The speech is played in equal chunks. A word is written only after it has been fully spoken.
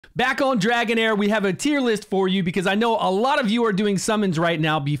Back on DragonHeir, we have a tier list for you because I know a lot of you are doing summons right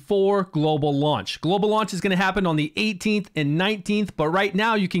now before global launch. Global launch is going to happen on the 18th and 19th, but right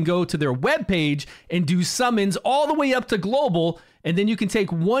now you can go to their webpage and do summons all the way up to global, and then you can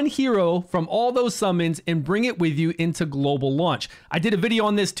take one hero from all those summons and bring it with you into global launch. I did a video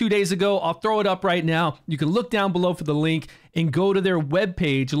on this 2 days ago. I'll throw it up right now. You can look down below for the link and go to their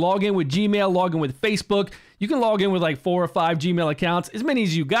webpage, log in with Gmail, log in with Facebook. You can log in with like 4 or 5 Gmail accounts, as many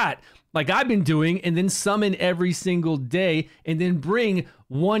as you got, like I've been doing, and then summon every single day and then bring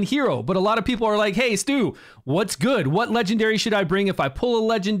one hero. But a lot of people are like, hey, Stu, what's good? What legendary should I bring if I pull a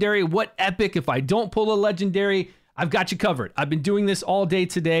legendary? What epic if I don't pull a legendary? I've got you covered. I've been doing this all day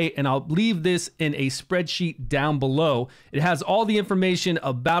today, and I'll leave this in a spreadsheet down below. It has all the information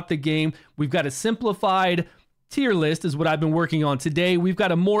about the game. We've got a simplified tier list is what I've been working on today. We've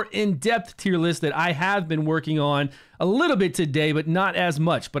got a more in-depth tier list that I have been working on a little bit today, but not as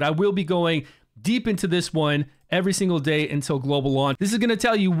much. But I will be going deep into this one every single day until global launch. This is going to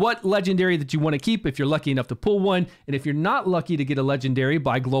tell you what legendary that you want to keep if you're lucky enough to pull one. And if you're not lucky to get a legendary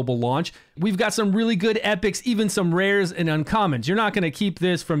by global launch, we've got some really good epics, even some rares and uncommons. You're not going to keep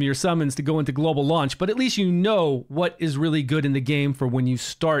this from your summons to go into global launch, but at least you know what is really good in the game for when you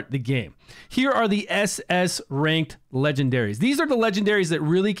start the game. Here are the SS ranked legendaries. These are the legendaries that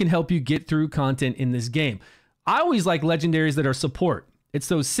really can help you get through content in this game. I always like legendaries that are support. It's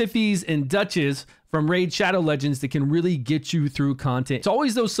those Siffies and Dutches from Raid Shadow Legends that can really get you through content. It's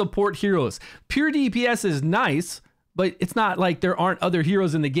always those support heroes. Pure DPS is nice, but it's not like there aren't other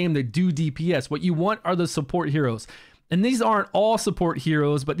heroes in the game that do DPS. What you want are the support heroes. And these aren't all support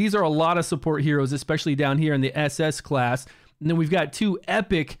heroes, but these are a lot of support heroes, especially down here in the SS class. And then we've got 2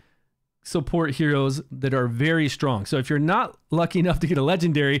 epic support heroes that are very strong. So if you're not lucky enough to get a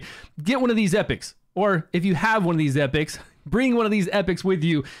legendary, get one of these epics. Or if you have one of these epics, bring one of these epics with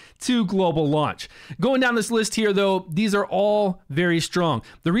you to global launch. Going down this list here, though, these are all very strong.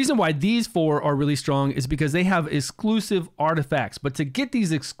 The reason why these 4 are really strong is because they have exclusive artifacts. But to get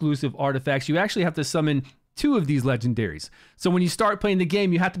these exclusive artifacts, you actually have to summon 2 of these legendaries. So when you start playing the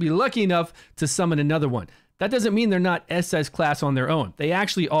game, you have to be lucky enough to summon another one. That doesn't mean they're not SS class on their own. They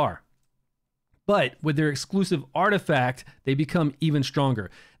actually are. But with their exclusive artifact, they become even stronger.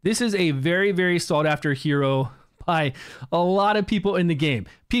 This is a very, very sought after hero by a lot of people in the game.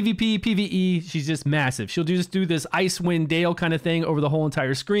 PvP, PvE, she's just massive. She'll just do this Icewind Dale kind of thing over the whole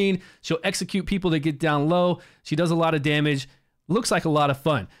entire screen. She'll execute people that get down low. She does a lot of damage. Looks like a lot of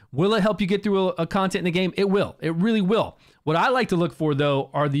fun. Will it help you get through a content in the game? It will. It really will. What I like to look for, though,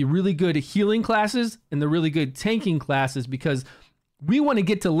 are the really good healing classes and the really good tanking classes, because we want to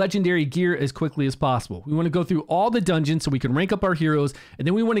get to legendary gear as quickly as possible. We want to go through all the dungeons so we can rank up our heroes, and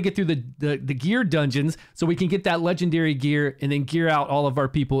then we want to get through the gear dungeons so we can get that legendary gear and then gear out all of our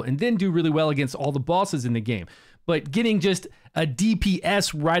people and then do really well against all the bosses in the game. But getting just a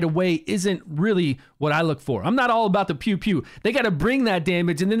DPS right away isn't really what I look for. I'm not all about the pew pew. They got to bring that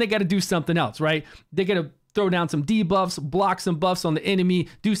damage and then they got to do something else, right? They got to throw down some debuffs, block some buffs on the enemy,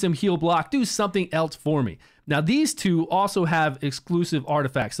 do some heal block, do something else for me. Now, these 2 also have exclusive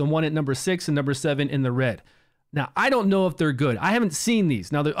artifacts, the one at number 6 and number 7 in the red. Now, I don't know if they're good. I haven't seen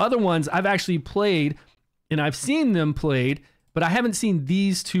these. Now, the other ones I've actually played, and I've seen them played, but I haven't seen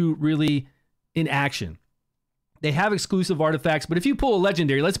these 2 really in action. They have exclusive artifacts, but if you pull a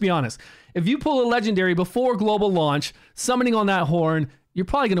legendary, let's be honest, if you pull a legendary before global launch, summoning on that horn, you're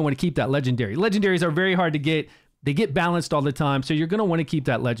probably going to want to keep that legendary. Legendaries are very hard to get. They get balanced all the time, so you're going to want to keep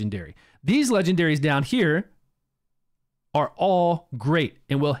that legendary. These legendaries down here are all great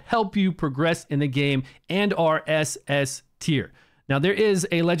and will help you progress in the game and are SS tier. Now, there is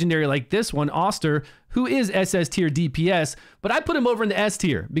a legendary like this one, Oster, who is SS tier DPS, but I put him over in the S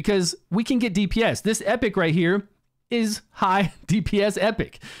tier because we can get DPS. This epic right here is high DPS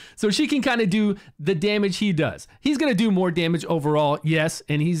epic. So she can kind of do the damage he does. He's going to do more damage overall, yes,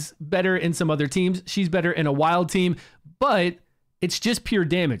 and he's better in some other teams. She's better in a wild team, but it's just pure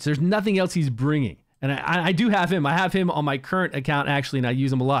damage. There's nothing else he's bringing. And I do have him. I have him on my current account, actually, and I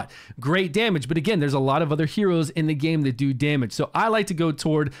use him a lot. Great damage. But again, there's a lot of other heroes in the game that do damage. So I like to go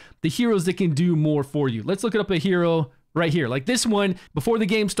toward the heroes that can do more for you. Let's look up a hero right here. Like this one, before the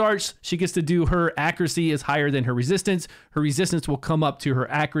game starts, she gets to do her accuracy is higher than her resistance. Her resistance will come up to her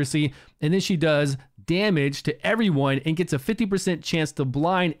accuracy. And then she does damage to everyone and gets a 50% chance to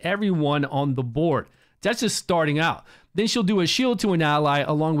blind everyone on the board. That's just starting out. Then she'll do a shield to an ally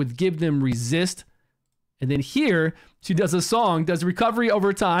along with give them resist. And then here, she does a song, does recovery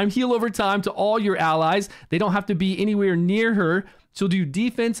over time, heal over time to all your allies. They don't have to be anywhere near her. She'll do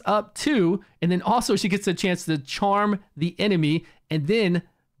defense up 2. And then also she gets a chance to charm the enemy and then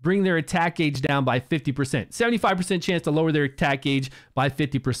bring their attack gauge down by 50%. 75% chance to lower their attack gauge by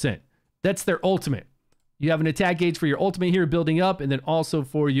 50%. That's their ultimate. You have an attack gauge for your ultimate here building up, and then also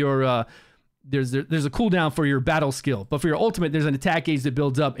for your there's a cooldown for your battle skill. But for your ultimate, there's an attack gauge that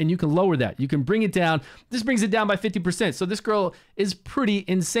builds up, and you can lower that. You can bring it down. This brings it down by 50%. So this girl is pretty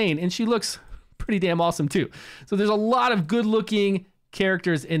insane, and she looks pretty damn awesome too. So there's a lot of good looking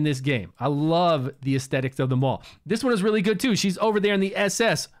characters in this game. I love the aesthetics of them all. This one is really good too. She's over there in the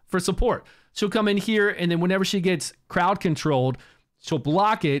SS for support. She'll come in here, and then whenever she gets crowd controlled, she'll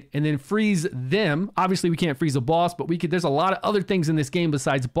block it and then freeze them. Obviously, we can't freeze a boss, but we could. There's a lot of other things in this game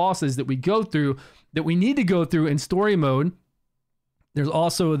besides bosses that we go through, that we need to go through in story mode. There's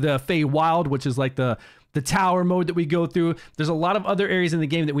also the Fey Wild, which is like the tower mode that we go through. There's a lot of other areas in the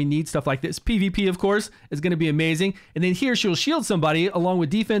game that we need stuff like this. PvP, of course, is going to be amazing. And then here, she'll shield somebody along with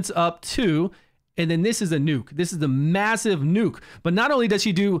defense up 2. And then this is a nuke. This is the massive nuke. But not only does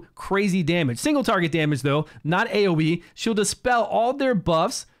she do crazy damage, single target damage though, not AoE, she'll dispel all their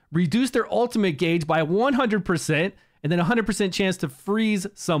buffs, reduce their ultimate gauge by 100%, and then 100% chance to freeze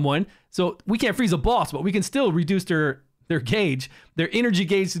someone. So we can't freeze a boss, but we can still reduce their gauge, their energy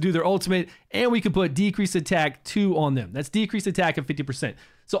gauge to do their ultimate, and we can put decreased attack 2 on them. That's decreased attack of 50%.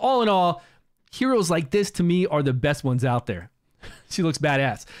 So all in all, heroes like this to me are the best ones out there. She looks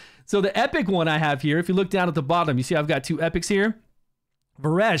badass. So the epic one I have here, if you look down at the bottom, you see I've got 2 epics here.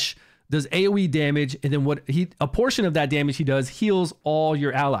 Varesh does AoE damage, and then a portion of that damage he does heals all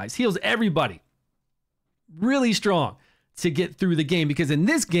your allies, heals everybody. Really strong to get through the game, because in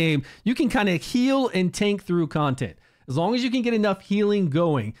this game, you can kind of heal and tank through content. As long as you can get enough healing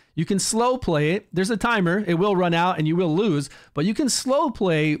going, you can slow play it. There's a timer, it will run out and you will lose, but you can slow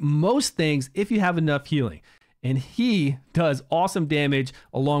play most things if you have enough healing. And he does awesome damage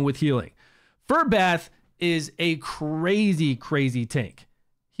along with healing. Furbath is a crazy, crazy tank.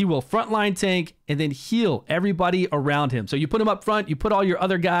 He will frontline tank and then heal everybody around him. So you put him up front, you put all your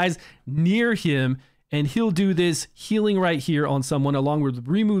other guys near him, and he'll do this healing right here on someone along with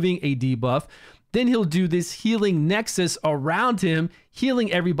removing a debuff. Then he'll do this healing nexus around him,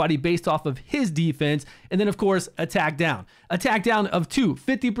 healing everybody based off of his defense. And then, of course, attack down. Attack down of 2,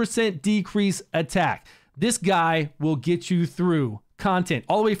 50% decrease attack. This guy will get you through content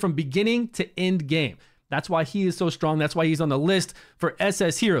all the way from beginning to end game. That's why he is so strong. That's why he's on the list for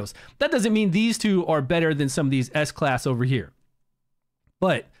SS heroes. That doesn't mean these 2 are better than some of these S-class over here,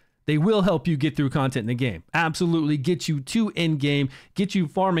 but they will help you get through content in the game. Absolutely get you to end game, get you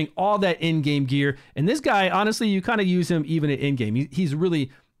farming all that end game gear. And this guy, honestly, you kind of use him even at end game. He's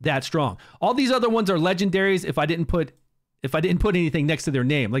really that strong. All these other ones are legendaries if I didn't put anything next to their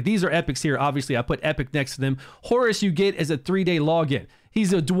name. Like these are epics here. Obviously, I put epic next to them. Horus you get as a 3-day login.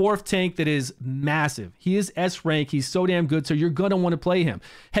 He's a dwarf tank that is massive. He is S rank. He's so damn good, so you're going to want to play him.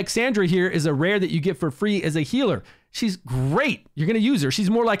 Hexandra here is a rare that you get for free as a healer. She's great. You're going to use her. She's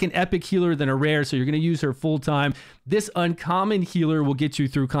more like an epic healer than a rare, so you're going to use her full time. This uncommon healer will get you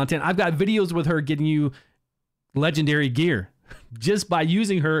through content. I've got videos with her getting you legendary gear just by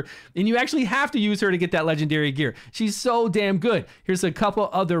using her, and you actually have to use her to get that legendary gear. She's so damn good. Here's a couple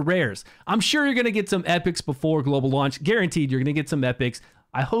other rares. I'm sure you're going to get some epics before global launch. Guaranteed you're going to get some epics.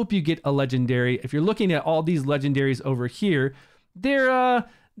 I hope you get a legendary. If you're looking at all these legendaries over here, they're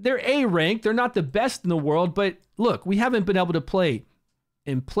A rank. They're not the best in the world, but look, we haven't been able to play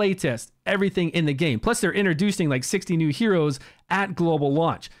and play test everything in the game. Plus they're introducing like 60 new heroes at global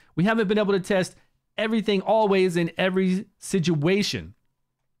launch. We haven't been able to test everything always in every situation.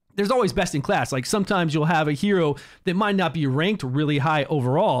 There's always best in class. Like sometimes you'll have a hero that might not be ranked really high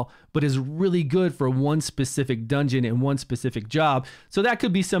overall, but is really good for one specific dungeon and one specific job. So that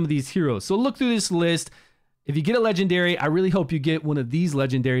could be some of these heroes. So look through this list. If you get a legendary, I really hope you get one of these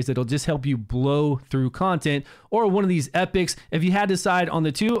legendaries that'll just help you blow through content, or one of these epics. If you had to decide on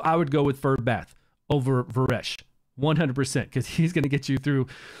the 2, I would go with Furbath over Varesh. 100%, because he's going to get you through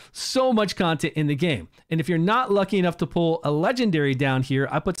so much content in the game. And if you're not lucky enough to pull a legendary down here,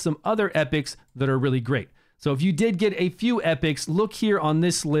 I put some other epics that are really great. So if you did get a few epics, look here on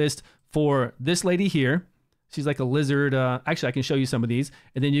this list for this lady here. She's like a lizard. Actually, I can show you some of these.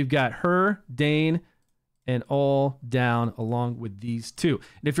 And then you've got her, Dane, and all down along with these 2.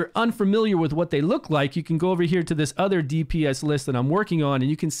 And if you're unfamiliar with what they look like, you can go over here to this other DPS list that I'm working on, and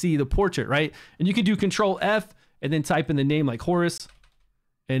you can see the portrait, right? And you can do Control F and then type in the name like Horus,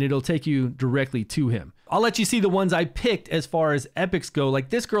 and it'll take you directly to him. I'll let you see the ones I picked as far as epics go. Like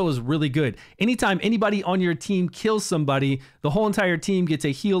this girl is really good. Anytime anybody on your team kills somebody, the whole entire team gets a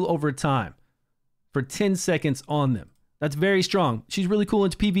heal over time for 10 seconds on them. That's very strong. She's really cool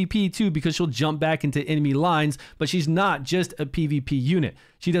into PvP too because she'll jump back into enemy lines, but she's not just a PvP unit.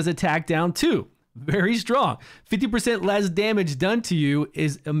 She does attack down too. Very strong. 50% less damage done to you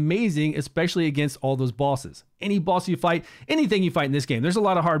is amazing, especially against all those bosses. Any boss you fight, anything you fight in this game, there's a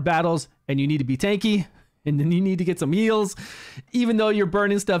lot of hard battles and you need to be tanky and then you need to get some heals. Even though you're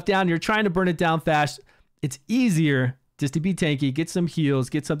burning stuff down, you're trying to burn it down fast. It's easier just to be tanky, get some heals,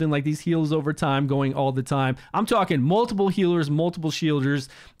 get something like these heals over time going all the time. I'm talking multiple healers, multiple shielders.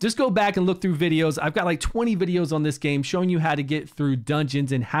 Just go back and look through videos. I've got like 20 videos on this game showing you how to get through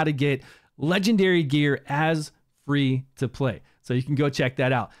dungeons and how to get legendary gear as free to play. So you can go check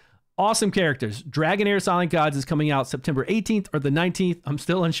that out. Awesome characters. DragonHeir Silent Gods is coming out September 18th or the 19th. I'm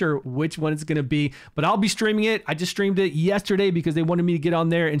still unsure which one it's going to be, but I'll be streaming it. I just streamed it yesterday because they wanted me to get on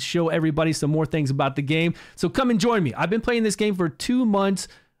there and show everybody some more things about the game. So come and join me. I've been playing this game for 2 months,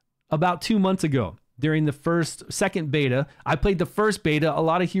 about 2 months ago. During the second beta. I played the first beta. A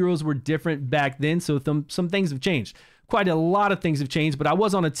lot of heroes were different back then, so some things have changed. Quite a lot of things have changed, but I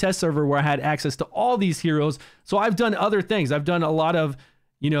was on a test server where I had access to all these heroes, so I've done other things. I've done a lot of,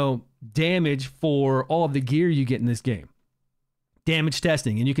 damage for all of the gear you get in this game. Damage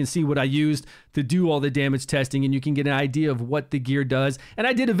testing, and you can see what I used to do all the damage testing, and you can get an idea of what the gear does. And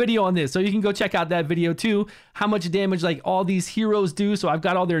I did a video on this, so you can go check out that video too, how much damage like all these heroes do. So I've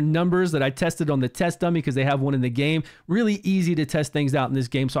got all their numbers that I tested on the test dummy because they have one in the game. Really easy to test things out in this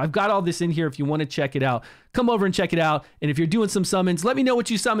game. So I've got all this in here if you want to check it out. Come over and check it out. And if you're doing some summons, let me know what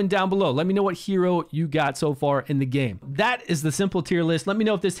you summoned down below. Let me know what hero you got so far in the game. That is the simple tier list. Let me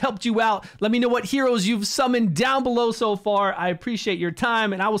know if this helped you out. Let me know what heroes you've summoned down below so far. I appreciate your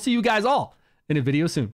time, and I will see you guys all in a video soon.